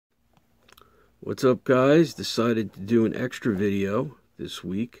What's up, guys? Decided to do an extra video this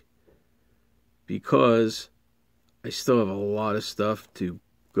week because I still have a lot of stuff to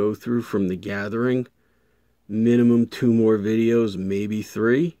go through from the gathering. Minimum 2 more videos, maybe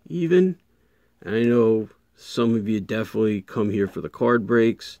 3 even. And I know some of you definitely come here for the card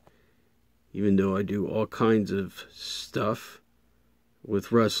breaks, even though I do all kinds of stuff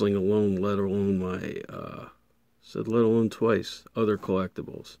with wrestling alone, let alone my, let alone twice, other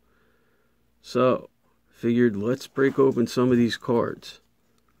collectibles. So, figured let's break open some of these cards,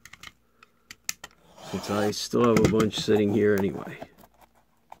 since I still have a bunch sitting here anyway.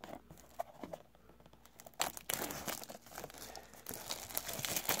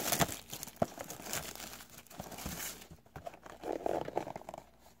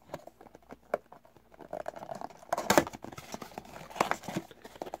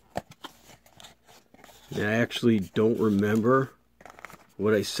 And I actually don't remember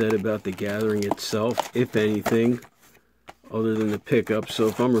what I said about the gathering itself, if anything, other than the pickup. So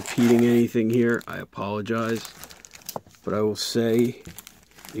if I'm repeating anything here, I apologize. But I will say,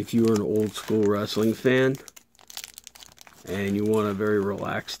 if you are an old school wrestling fan and you want a very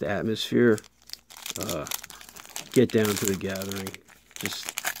relaxed atmosphere, get down to the gathering.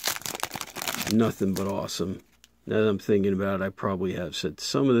 Just nothing but awesome. Now that I'm thinking about it, I probably have said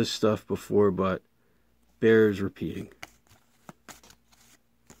some of this stuff before, but bears repeating.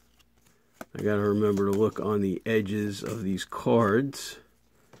 I gotta remember to look on the edges of these cards.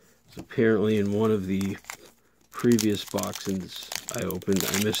 So apparently in one of the previous boxes I opened,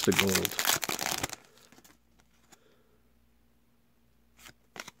 I missed the gold.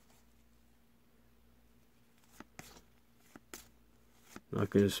 Not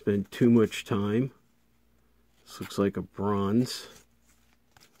gonna spend too much time. This looks like a bronze.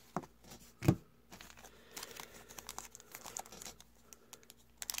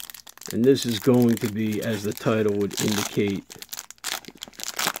 And this is going to be, as the title would indicate,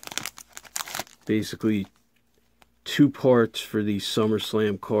 basically 2 parts for these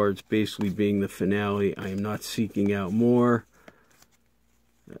Summerslam cards, basically being the finale. I am not seeking out more.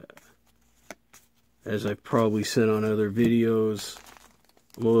 As I've probably said on other videos,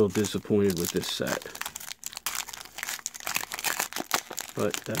 I'm a little disappointed with this set.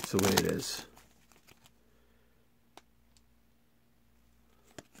 But that's the way it is.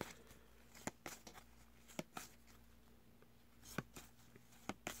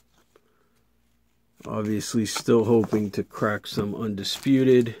 Obviously still hoping to crack some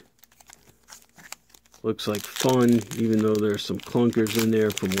Undisputed. Looks like fun, even though there's some clunkers in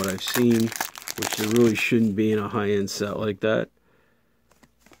there from what I've seen, which there really shouldn't be in a high-end set like that.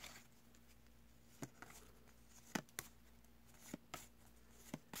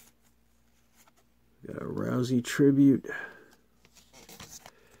 Got a Rousey tribute.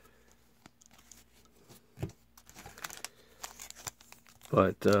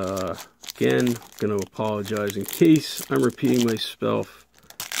 But, again, going to apologize in case I'm repeating myself.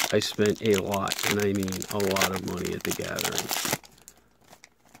 I spent a lot, and I mean a lot of money at the gathering.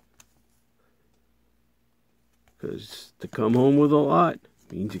 Because to come home with a lot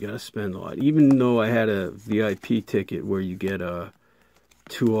means you got to spend a lot. Even though I had a VIP ticket where you get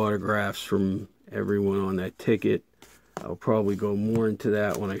 2 autographs from everyone on that ticket, I'll probably go more into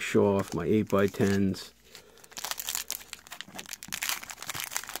that when I show off my 8x10s.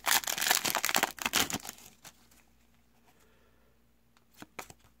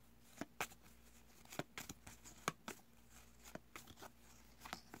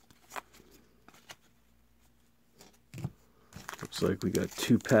 Looks like we got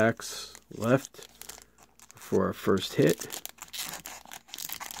 2 packs left before our first hit.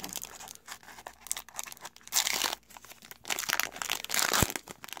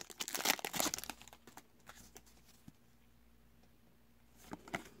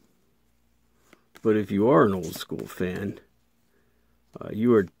 But if you are an old school fan,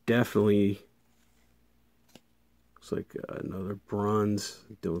 you are definitely, looks like another bronze.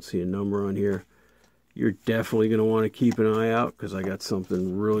 Don't see a number on here. You're definitely going to want to keep an eye out, because I got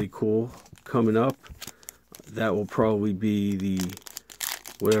something really cool coming up. That will probably be the,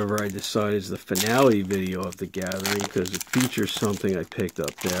 whatever I decide is the finale video of the gathering, because it features something I picked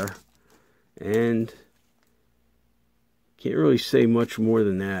up there. And can't really say much more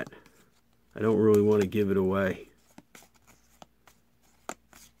than that. I don't really want to give it away.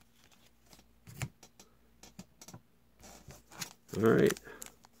 Alright,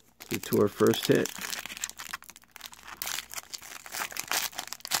 get to our first hit.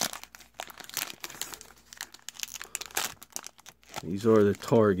 These are the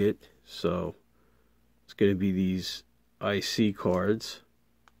target, so it's going to be these IC cards.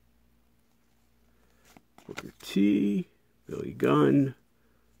 Booker T, Billy Gunn,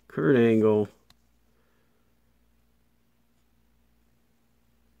 Kurt Angle.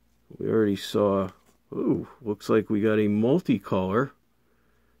 We already saw, ooh, looks like we got a multicolor.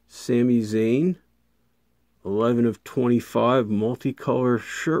 Sami Zayn, 11 of 25 multicolor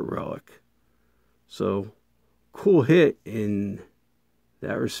shirt relic. So, cool hit in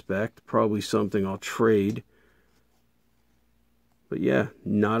that respect. Probably something I'll trade. But yeah,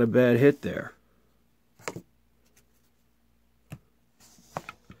 not a bad hit there.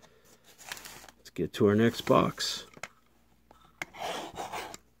 Let's get to our next box.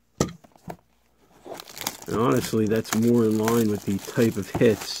 And honestly, that's more in line with the type of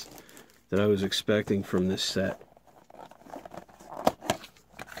hits that I was expecting from this set.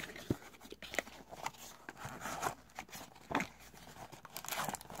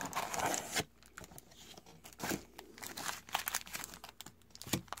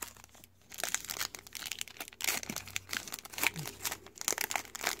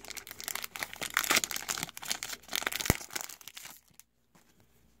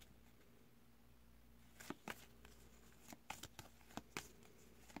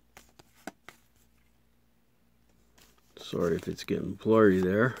 Sorry if it's getting blurry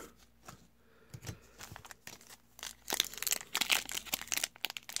there.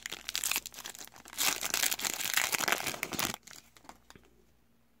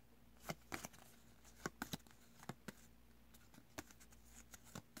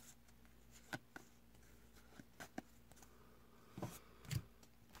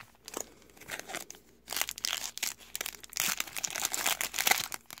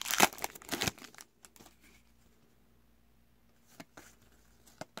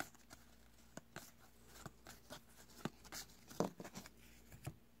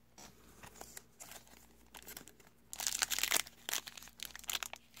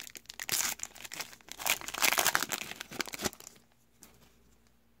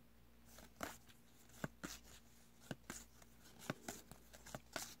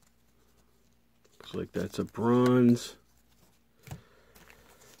 Looks like that's a bronze.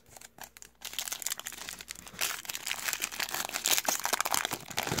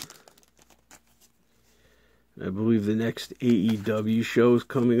 I believe the next AEW show is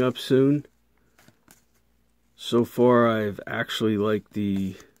coming up soon. So far, I've actually liked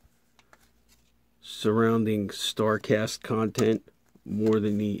the surrounding StarCast content more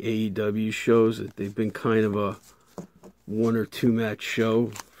than the AEW shows. They've been kind of a 1 or 2 match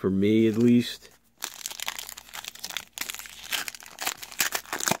show, for me at least.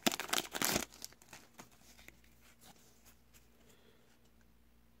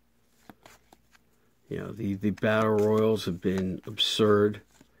 You know, the battle royals have been absurd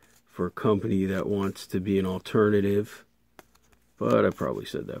for a company that wants to be an alternative. But I probably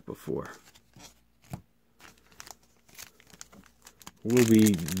said that before. We'll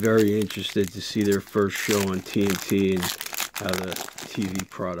be very interested to see their first show on TNT and how the TV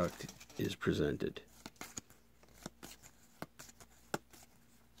product is presented.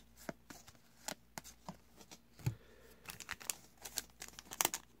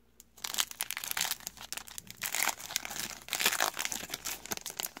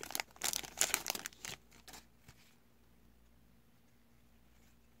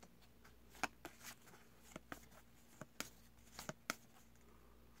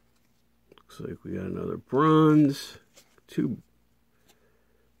 Looks like we got another bronze, 2.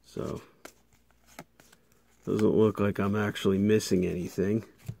 So, doesn't look like I'm actually missing anything.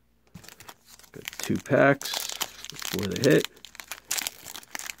 Got 2 packs before the hit.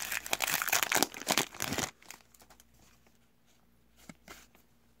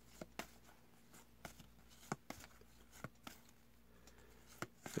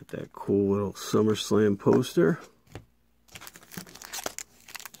 Got that cool little Summerslam poster.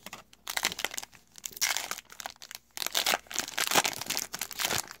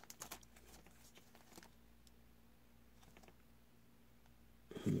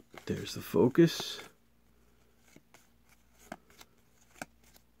 There's the focus.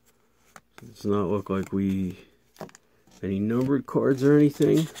 Does not look like we have any numbered cards or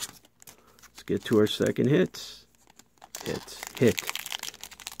anything. Let's get to our second hits. Hit.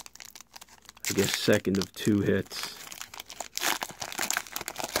 I guess second of 2 hits.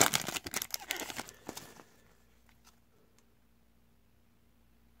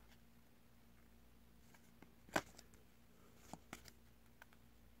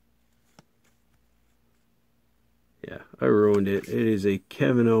 Yeah, I ruined it. It is a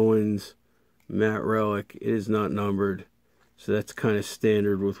Kevin Owens matte relic. It is not numbered. So that's kind of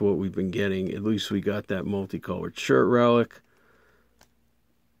standard with what we've been getting. At least we got that multicolored shirt relic.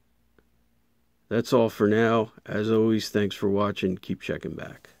 That's all for now. As always, thanks for watching. Keep checking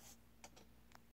back.